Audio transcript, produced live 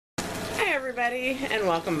everybody, and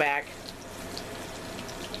welcome back.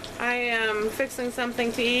 I am fixing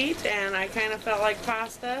something to eat and I kind of felt like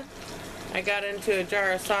pasta. I got into a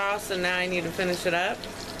jar of sauce and now I need to finish it up.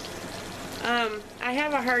 I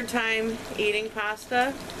have a hard time eating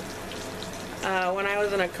pasta. When I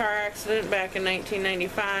was in a car accident back in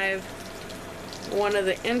 1995, one of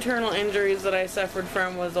the internal injuries that I suffered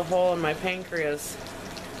from was a hole in my pancreas.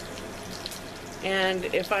 And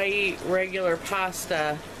if I eat regular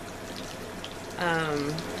pasta,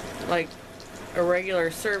 like a regular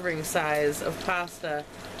serving size of pasta,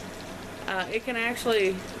 it can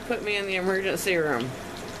actually put me in the emergency room.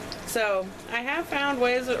 So I have found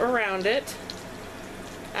ways around it,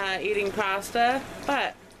 eating pasta,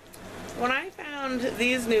 but when I found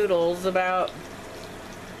these noodles about,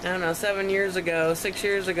 I don't know, 6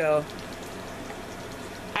 years ago,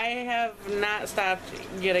 I have not stopped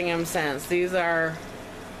getting them since. These are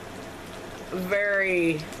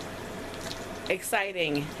very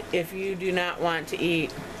exciting if you do not want to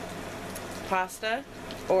eat pasta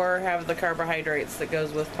or have the carbohydrates that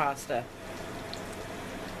goes with pasta.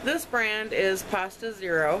 This brand is Pasta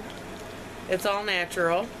Zero. It's all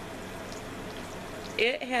natural.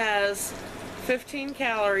 It has 15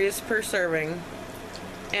 calories per serving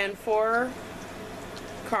and 4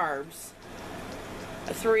 carbs.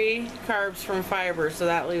 3 carbs from fiber, so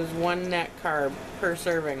that leaves 1 net carb per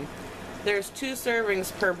serving. There's 2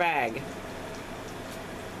 servings per bag.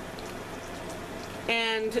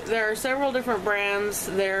 And there are several different brands.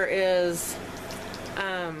 There is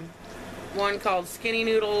one called Skinny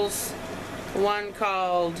Noodles, one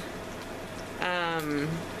called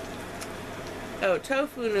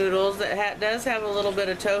tofu noodles that does have a little bit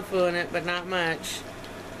of tofu in it, but not much.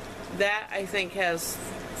 That I think has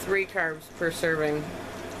 3 carbs per serving.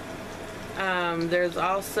 There's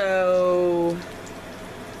also,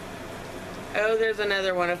 there's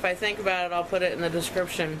another one. If I think about it, I'll put it in the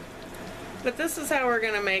description. But this is how we're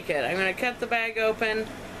going to make it. I'm going to cut the bag open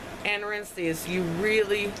and rinse these.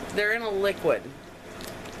 They're in a liquid.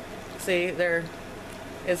 See,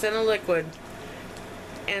 it's in a liquid.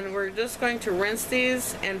 And we're just going to rinse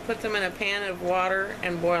these and put them in a pan of water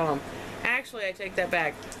and boil them. Actually, I take that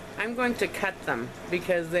back. I'm going to cut them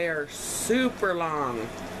because they are super long.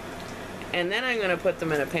 And then I'm going to put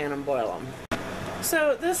them in a pan and boil them.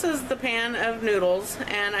 So this is the pan of noodles,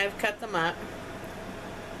 and I've cut them up.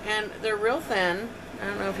 And they're real thin. I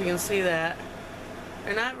don't know if you can see that.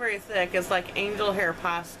 They're not very thick. It's like angel hair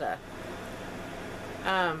pasta.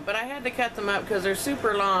 But I had to cut them up because they're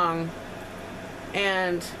super long.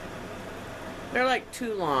 And they're like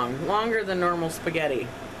too long. Longer than normal spaghetti.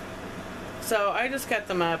 So I just cut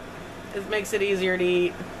them up. It makes it easier to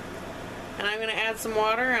eat. And I'm going to add some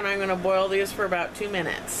water and I'm going to boil these for about 2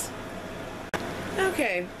 minutes.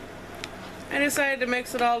 Okay. I decided to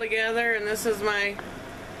mix it all together, and this is my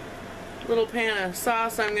little pan of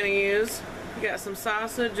sauce I'm going to use. I got some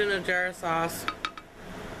sausage and a jar of sauce.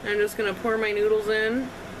 I'm just going to pour my noodles in.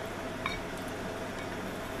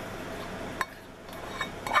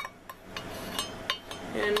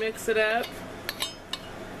 And mix it up.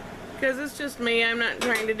 Because it's just me, I'm not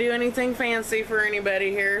trying to do anything fancy for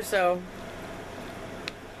anybody here, so.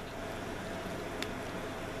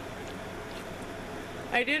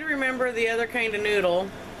 I did remember the other kind of noodle.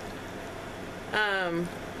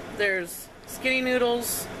 There's Skinny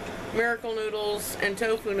Noodles, Miracle Noodles, and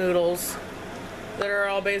Tofu Noodles that are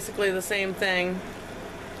all basically the same thing.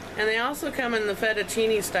 And they also come in the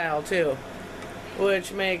fettuccine style too,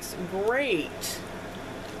 which makes great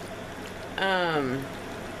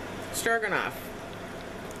stroganoff.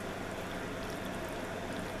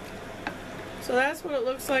 So that's what it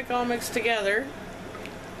looks like all mixed together.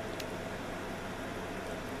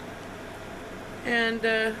 And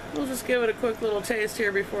we'll just give it a quick little taste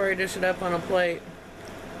here before I dish it up on a plate.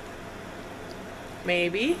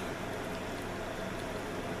 Maybe.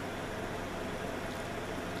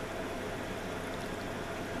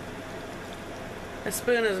 A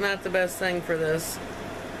spoon is not the best thing for this.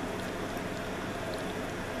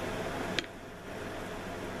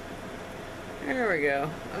 There we go.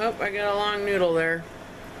 Oh, I got a long noodle there.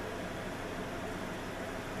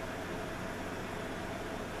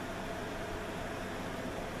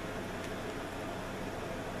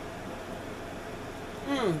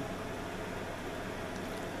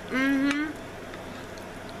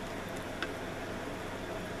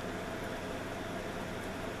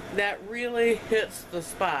 That really hits the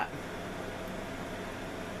spot.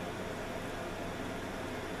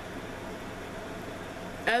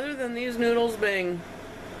 Other than these noodles being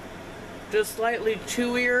just slightly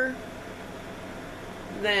chewier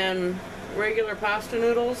than regular pasta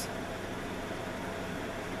noodles,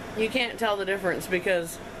 you can't tell the difference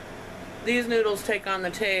because these noodles take on the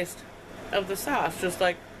taste of the sauce, just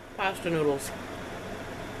like pasta noodles.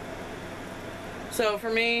 So for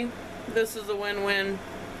me, this is a win-win.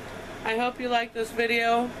 I hope you like this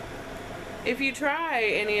video. If you try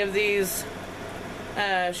any of these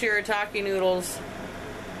shirataki noodles,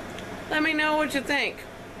 let me know what you think.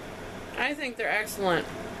 I think they're excellent,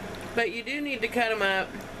 but you do need to cut them up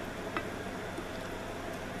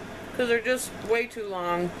because they're just way too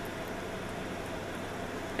long,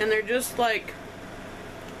 and they're just like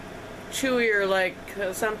chewier, like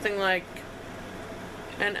something like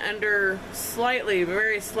an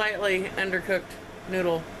very slightly undercooked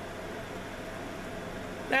noodle.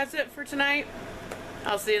 That's it for tonight.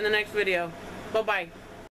 I'll see you in the next video. Bye-bye.